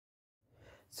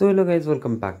So hello guys,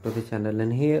 welcome back to the channel,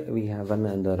 and here we have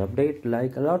another update.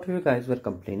 Like a lot of you guys were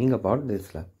complaining about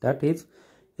this lab, that is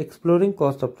exploring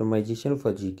cost optimization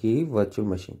for GKE virtual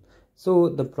machine. So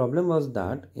the problem was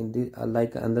that in the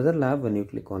like another lab, when you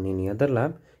click on any other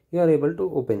lab, you are able to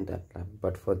open that lab,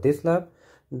 but for this lab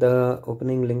the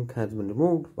opening link has been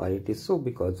removed. Why it is so?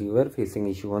 Because you were facing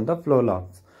issue on the flow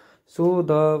logs. So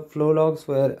the flow logs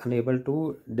were unable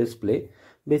to display.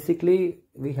 Basically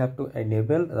we have to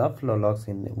enable the flow logs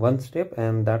in one step,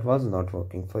 and that was not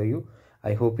working for you.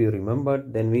 I hope you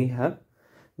remembered. Then we have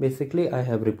I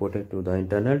have reported to the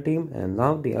internal team, and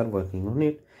now they are working on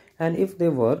it. And if they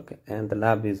work and the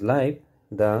lab is live,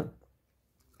 the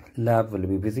lab will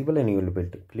be visible and you will be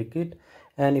able to click it.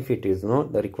 And if it is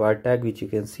not, the required tag which you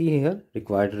can see here,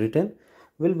 required written,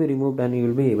 will be removed and you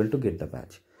will be able to get the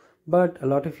badge. But a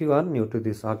lot of you are new to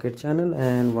this arcade channel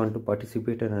and want to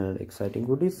participate in an exciting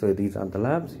goodies. So these are the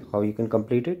labs, how you can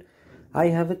complete it. I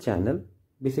have a channel.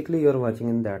 Basically you are watching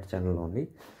in that channel only.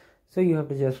 So you have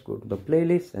to just go to the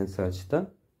playlist and search the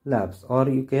labs, or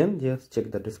you can just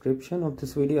check the description of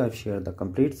this video. I've shared the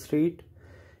complete sheet,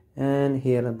 and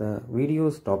here are the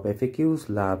videos, top FAQs,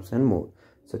 labs and more.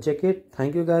 So check it.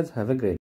 Thank you guys. Have a great day.